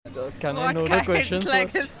Can I What know the kind? questions Like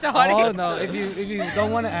first? historic? Oh no! If you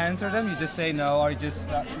don't want to answer them, you just say no, or you just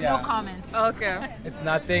No comments. Okay. It's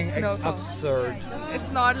nothing No comment. absurd. It's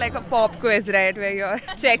not like a pop quiz, right, where you're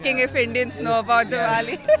checking if Indians know about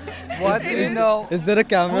Diwali. What do you know? Is there a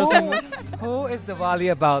camera somewhere? Who is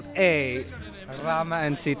Diwali about? A. Rama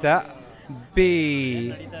and Sita.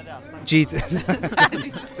 B. Jesus.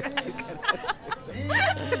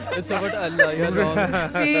 It's about Allah. You're wrong.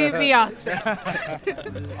 See Beyonce.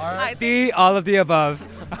 D. All of the above.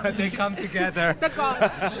 They come together. The gods.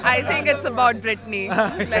 I think it's about Britney.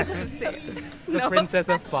 Let's just say. The princess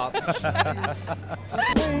of pop.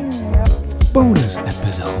 Bonus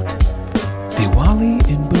episode Diwali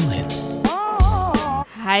in Berlin.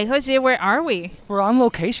 Hi, Jose, where are we? We're on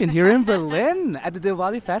location here in Berlin at the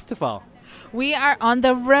Diwali festival. We are on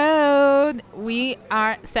the road. We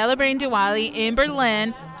are celebrating Diwali in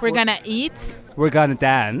Berlin. We're gonna eat. We're gonna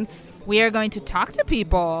dance We are going to talk to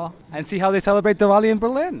people. and see how they celebrate Diwali in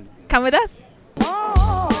Berlin. Come with us.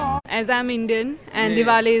 As I'm Indian and Yeah.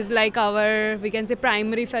 Diwali is like our, we can say,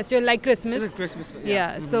 primary festival like Christmas. Christmas.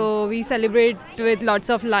 Yeah, so we celebrate with lots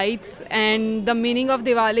of lights, and the meaning of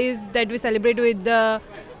Diwali is that we celebrate with the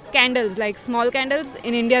candles, like small candles.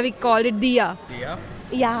 In India we call it diya.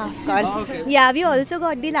 Yeah, of course. Oh, okay. Yeah, we also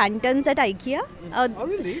got the lanterns at IKEA. Oh,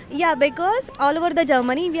 really? Yeah, because all over the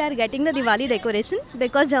Germany we are getting the Diwali decoration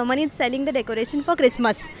because Germany is selling the decoration for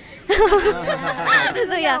Christmas.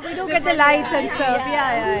 So yeah, we do get the lights and stuff.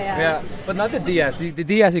 Yeah. Yeah, but not the Diaz. The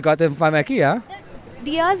Diaz you got them from IKEA.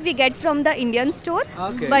 Diyas we get from the Indian store.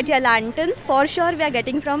 Okay. But yeah, lanterns for sure we are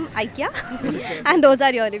getting from IKEA. And those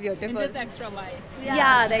are really beautiful. extra light.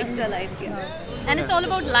 Yeah, the extra lights, yeah. And it's all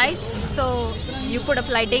about lights, so you put up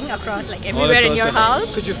lighting across like everywhere in your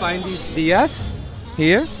house. Could you find these Diaz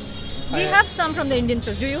here? We have some from the Indian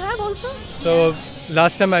stores. Do you have also? So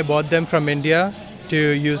last time I bought them from India to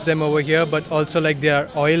use them over here, but also like they are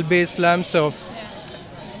oil-based lamps, so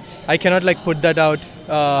I cannot like put that out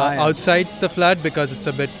outside the flat because it's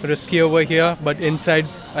a bit risky over here. But inside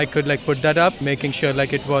I could like put that up, making sure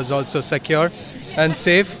like it was also secure and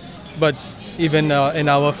safe. But even in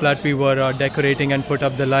our flat we were decorating and put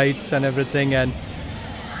up the lights and everything and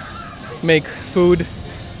make food.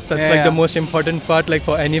 That's like the most important part, like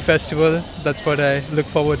for any festival. That's what I look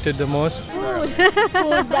forward to the most. Food,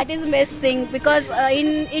 that is best thing, because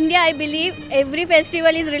in India I believe every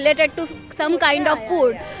festival is related to some kind of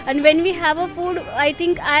food, and when we have a food, I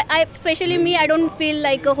think I especially me, I don't feel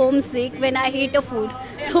like a homesick when I eat a food.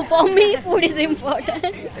 So for me food is important.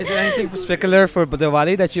 Is there anything particular for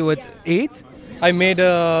Diwali that you would eat? I made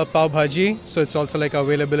a pav bhaji, so it's also like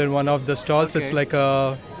available in one of the stalls. Okay. It's like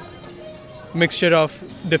a mixture of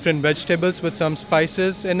different vegetables with some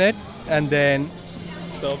spices in it, and then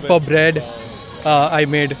for bread I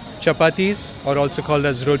made chapatis, or also called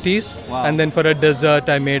as rotis. Wow. And then for a dessert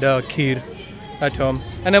I made a kheer at home,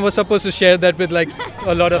 and I was supposed to share that with like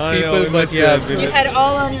a lot of people, but yeah, You had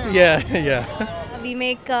all on your yeah. We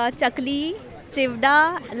make chakli,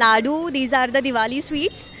 chivda, ladu. These are the Diwali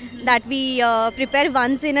sweets that we prepare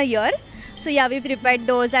once in a year. So yeah, we prepared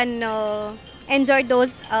those and enjoyed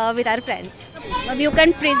those with our friends. You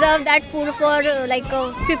can preserve that food for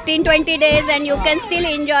 15-20 days, and you can still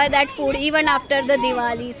enjoy that food even after the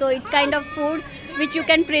Diwali. So it's kind of food which you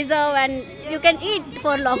can preserve and you can eat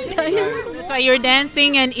for a long time. That's why you're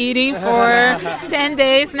dancing and eating for 10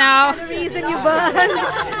 days now. Then you burn.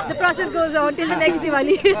 The process goes on till the next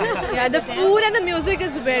Diwali. Yeah, the food and the music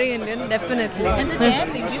is very Indian, definitely. And the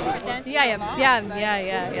dancing, people are dancing.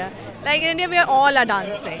 Yeah. Like in India, we all are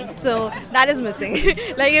dancing, so that is missing.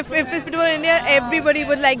 Like if it were India, everybody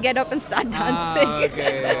would like get up and start dancing.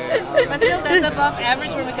 But still, that's above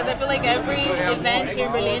average for me, because I feel like every event here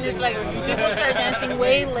in Berlin is like people start dancing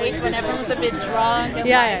way late when everyone's a bit drunk. And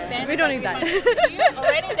Yeah. We don't need that. Here,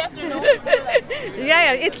 already in the afternoon, we're like,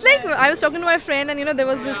 Yeah. It's like I was talking to my friend, and there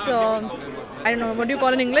was this. I don't know, what do you call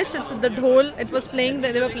it in English? It's the dhol. It was playing,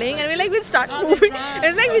 they were playing, and we'll start moving.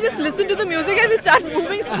 It's like we just listen to the music and we start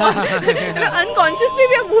moving small. Unconsciously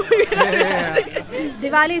we are moving.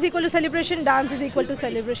 Diwali is equal to celebration, dance is equal to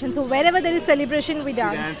celebration. So wherever there is celebration, we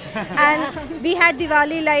dance. And we had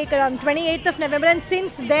Diwali like around 28th of November, and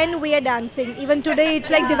since then we are dancing. Even today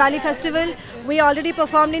it's like Diwali festival. We already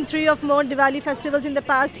performed in 3 or more Diwali festivals in the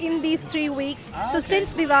past in these 3 weeks. So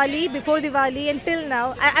since Diwali, before Diwali, until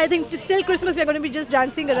now, I think till Christmas we're going to be just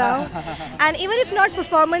dancing around. And even if not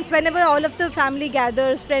performance, whenever all of the family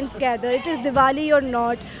gathers, friends gather, it is Diwali or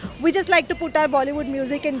not, we just like to put our Bollywood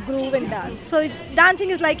music and groove and dance. So dancing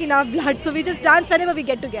is like in our blood, so we just dance whenever we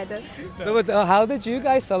get together. But how did you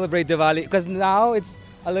guys celebrate Diwali? Because now it's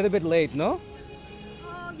a little bit late, no?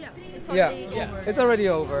 Yeah, it's Yeah, it's already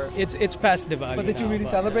over. It's past Diwali. But did you now, really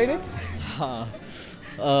celebrate it?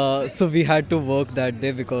 So we had to work that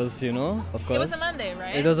day because, of course. It was a Monday,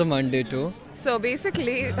 right? It was a Monday too. So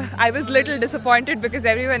basically, I was little disappointed because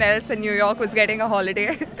everyone else in New York was getting a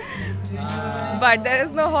holiday. But there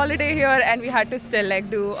is no holiday here and we had to still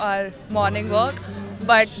do our morning work.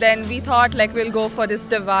 But then we thought we'll go for this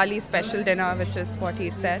Diwali special dinner, which is what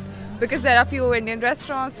he said. Because there are few Indian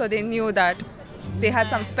restaurants, so they knew that they had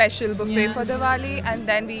some special buffet for Diwali. And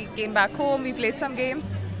then we came back home, we played some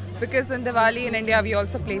games. Because in Diwali in India, we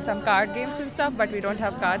also play some card games and stuff, but we don't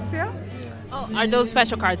have cards here. Oh, are those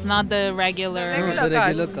special cards, not the regular? The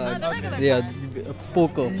regular cards. Yeah,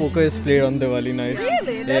 poker. Poker is played on Diwali night.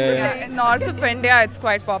 Really? Yeah. In north of India, it's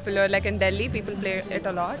quite popular. Like in Delhi, people play it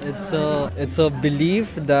a lot. It's a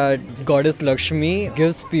belief that Goddess Lakshmi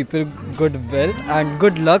gives people good wealth and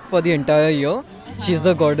good luck for the entire year. She's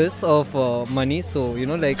the goddess of money, so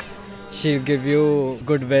she'll give you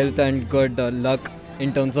good wealth and good luck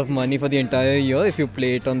in terms of money for the entire year if you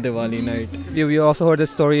play it on Diwali night. You also heard the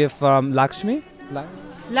story of Lakshmi?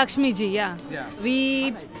 Lakshmi ji, yeah.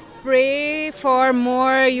 We pray for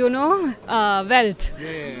more, wealth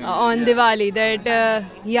on Diwali. That,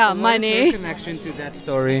 money. What is your connection to that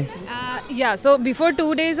story? So before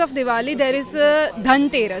 2 days of Diwali, there is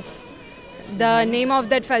Dhanteras. The name of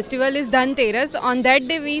that festival is Dhanteras. On that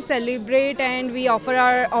day, we celebrate and we offer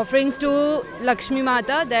our offerings to Lakshmi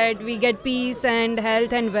Mata, that we get peace and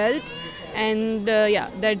health and wealth. And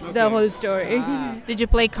that's the whole story. Did you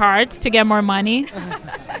play cards to get more money?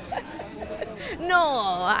 No,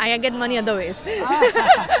 I get money other ways.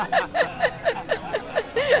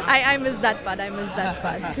 I miss that part.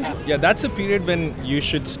 Yeah, that's a period when you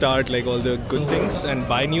should start all the good things and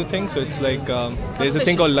buy new things. So it's there's a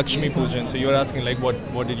thing called Lakshmi Pujan. So you're asking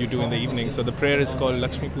what did you do in the evening? So the prayer is called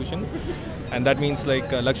Lakshmi Pujan, and that means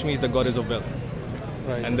Lakshmi is the goddess of wealth.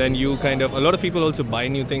 Right. And then you a lot of people also buy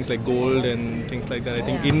new things like gold and things like that, I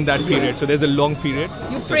think, in that period. So there's a long period.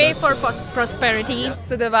 You pray for prosperity.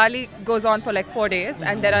 So Diwali goes on for 4 days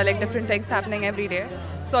and there are different things happening every day.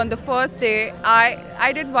 So on the first day,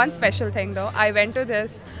 I did one special thing though. I went to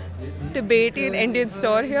this Tibetan Indian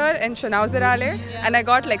store here in Shanauzerale and I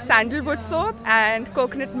got sandalwood soap and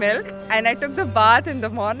coconut milk and I took the bath in the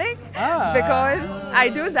morning because I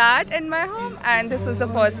do that in my home and this was the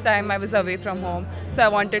first time I was away from home, so I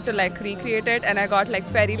wanted to recreate it and I got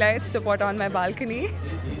fairy lights to put on my balcony.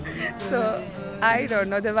 So I don't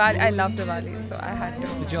know, I love Diwali, so I had to.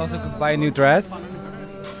 Did you also buy a new dress?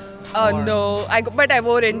 No, but I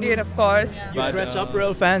wore Indian, of course. You dress up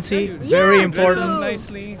real fancy, very important.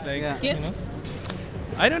 Nicely,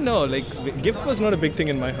 I don't know, gift was not a big thing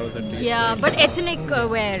in my house at least. Yeah, but ethnic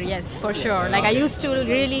wear, yes, for sure. I used to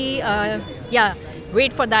really,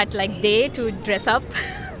 wait for that day to dress up.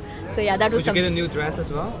 So yeah, that was something. Did you get a new dress as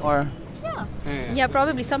well, or? Yeah,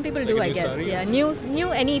 probably. Some people do, I guess. Sari? Yeah, new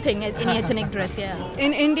anything, any ethnic dress, yeah.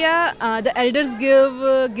 In India, the elders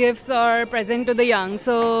give gifts or present to the young.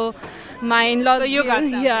 So my in-laws, so you got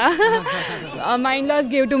some. Yeah. My in-laws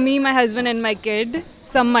gave to me, my husband and my kid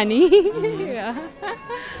some money. Yeah.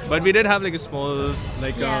 But we did have a small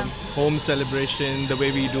home celebration the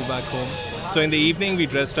way we do back home. So in the evening we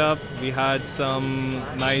dressed up, we had some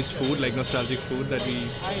nice food, nostalgic food that we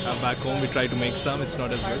have back home. We tried to make some, it's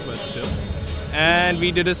not as good but still. And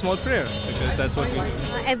we did a small prayer because that's what we do.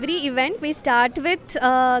 Every event we start with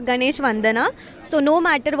Ganesh Vandana. So no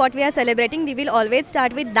matter what we are celebrating, we will always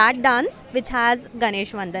start with that dance which has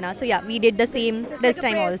Ganesh Vandana. So yeah, we did the same this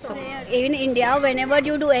time also. In India, whenever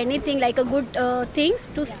you do anything a good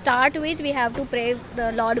things, to start with we have to pray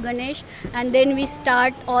the Lord Ganesh, and then we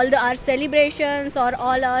start all our celebrations or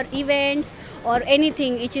all our events or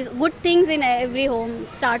anything which is good things in every home,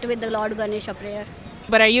 start with the Lord Ganesha prayer.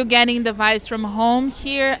 But are you getting the vibes from home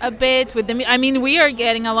here a bit? We are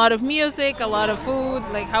getting a lot of music, a lot of food.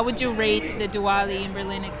 How would you rate the Diwali in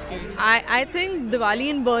Berlin experience? I think Diwali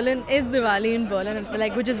in Berlin is Diwali in Berlin,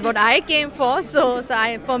 which is what I came for. So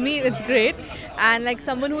for me, it's great. And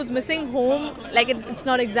someone who's missing home, it's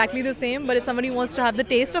not exactly the same, but if somebody wants to have the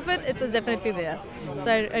taste of it, it's definitely there. So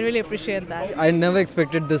I really appreciate that. I never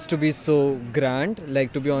expected this to be so grand.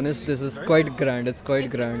 To be honest, this is quite grand. It's quite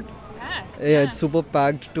grand. Yeah, it's super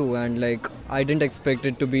packed too, and I didn't expect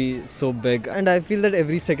it to be so big. And I feel that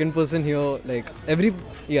every second person here,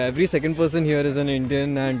 every second person here is an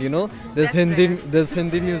Indian, and there's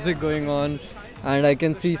Hindi music going on, and I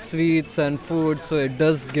can see sweets and food, so it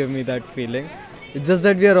does give me that feeling. It's just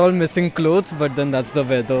that we are all missing clothes, but then that's the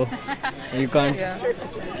weather. You can't. Yeah.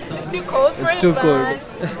 It's too cold for it. It's too cold.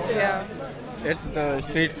 Yeah. it's the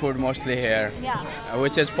street food mostly here,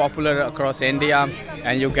 which is popular across India.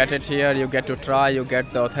 And you get it here, you get to try, you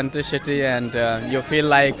get the authenticity, and you feel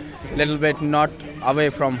like a little bit not away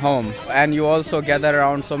from home. And you also gather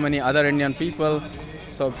around so many other Indian people,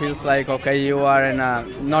 so it feels like, okay, you are in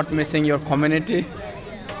not missing your community,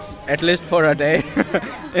 at least for a day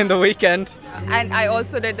in the weekend. And I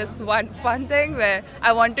also did this one fun thing where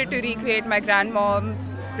I wanted to recreate my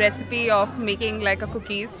grandmom's recipe of making like a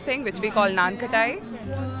cookies thing, which we call naan katai.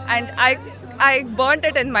 And I burnt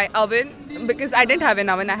it in my oven because I didn't have an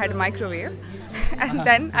oven, I had a microwave. And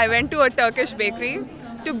then I went to a Turkish bakery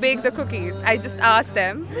to bake the cookies. I just asked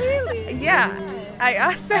them. Really? Yeah. I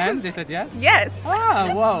asked them. And they said yes? Yes.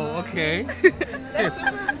 Ah, wow, okay. That's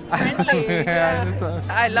super friendly.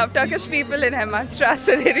 I love Turkish people in Hemmanstrasse,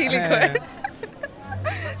 they're really good.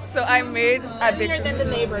 So I made... Friendlier than the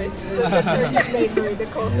neighbors. Just the Turkish bakery, the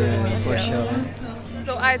closest. For sure.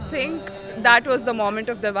 So I think that was the moment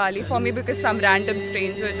of Diwali for me because some random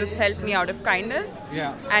stranger just helped me out of kindness.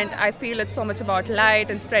 Yeah. And I feel it's so much about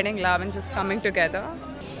light and spreading love and just coming together.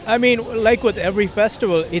 I mean, like with every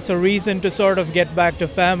festival, it's a reason to sort of get back to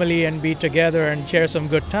family and be together and share some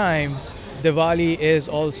good times. Diwali is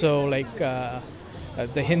also like the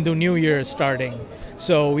Hindu New Year starting.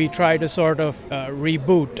 So we try to sort of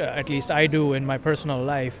reboot, at least I do in my personal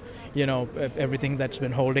life, you know, everything that's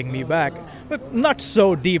been holding me back. But not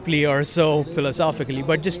so deeply or so philosophically,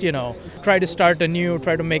 but just, you know, try to start anew,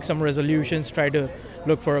 try to make some resolutions, try to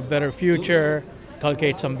look for a better future,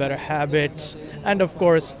 inculcate some better habits, and of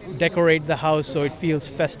course, decorate the house so it feels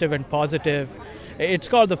festive and positive. It's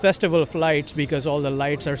called the Festival of Lights because all the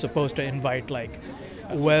lights are supposed to invite like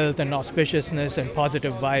wealth and auspiciousness and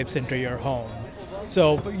positive vibes into your home.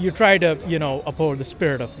 So you try to, you know, uphold the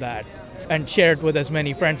spirit of that and share it with as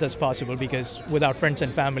many friends as possible because without friends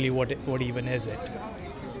and family, what even is it?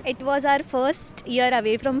 It was our first year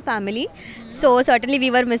away from family. So certainly we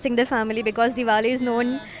were missing the family because Diwali is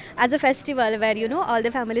known as a festival where, you know, all the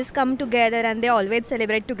families come together and they always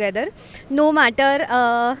celebrate together. No matter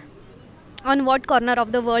on what corner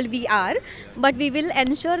of the world we are, but we will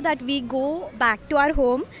ensure that we go back to our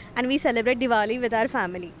home and we celebrate Diwali with our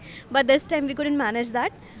family. But this time we couldn't manage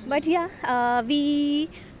that. But yeah, we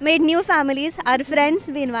made new families, our friends,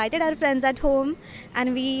 we invited our friends at home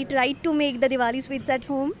and we tried to make the Diwali sweets at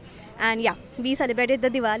home. And yeah, we celebrated the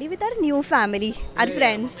Diwali with our new family, our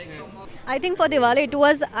friends. I think for Diwali it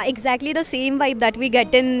was exactly the same vibe that we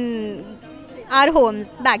get in our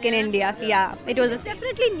homes back in India. Yeah, it was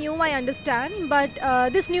definitely new, I understand, but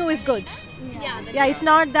this new is good. Yeah, it's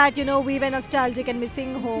not that, you know, we were nostalgic and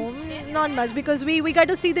missing home. Not much, because we got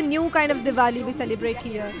to see the new kind of Diwali we celebrate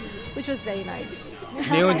here, which was very nice.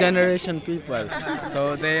 New generation people,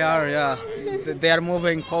 so they are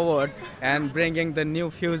moving forward and bringing the new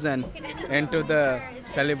fusion into the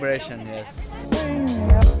celebration. Yes.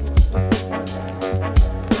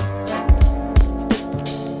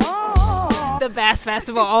 The best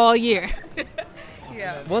festival all year.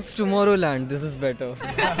 Yeah. What's Tomorrowland? This is better.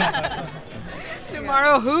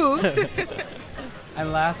 Tomorrow who?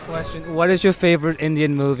 And last question, what is your favorite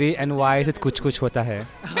Indian movie and why is it Kuch Kuch Hota Hai?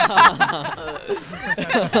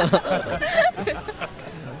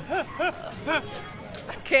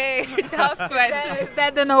 Okay, tough question. Is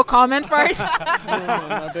that the no comment part? No,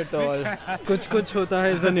 not at all. Kuch Kuch Hota Hai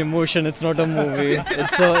is an emotion, it's not a movie.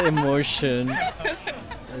 It's an emotion.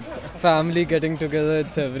 It's family getting together,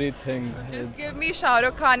 it's everything. Just give me Shah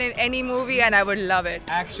Rukh Khan in any movie and I would love it.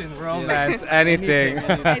 Action, romance, anything.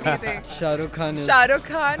 Anything. Shah Rukh Khan is... Shah Rukh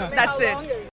Khan, that's it.